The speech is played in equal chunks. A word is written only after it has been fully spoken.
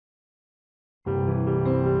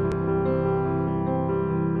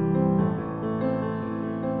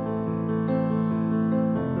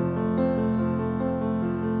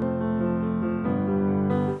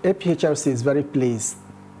APHRC is very pleased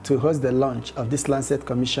to host the launch of this Lancet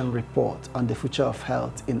Commission report on the future of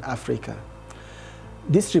health in Africa.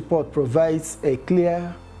 This report provides a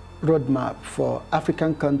clear roadmap for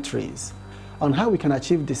African countries on how we can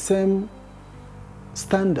achieve the same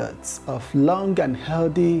standards of long and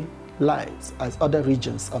healthy lives as other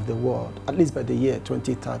regions of the world, at least by the year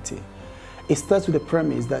 2030. It starts with the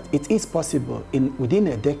premise that it is possible within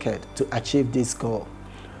a decade to achieve this goal.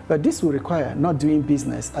 But this will require not doing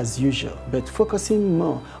business as usual, but focusing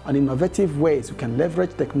more on innovative ways we can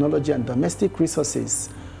leverage technology and domestic resources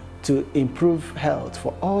to improve health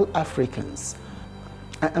for all Africans.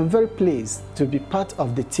 I am very pleased to be part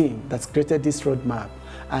of the team that's created this roadmap,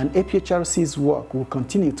 and APHRC's work will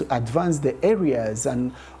continue to advance the areas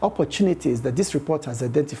and opportunities that this report has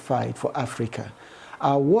identified for Africa.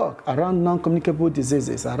 Our work around non-communicable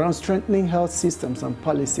diseases, around strengthening health systems and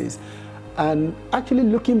policies, and actually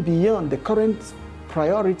looking beyond the current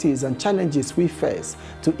priorities and challenges we face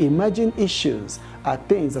to emerging issues are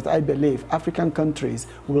things that I believe African countries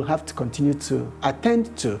will have to continue to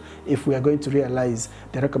attend to if we are going to realize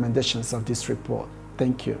the recommendations of this report.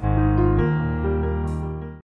 Thank you.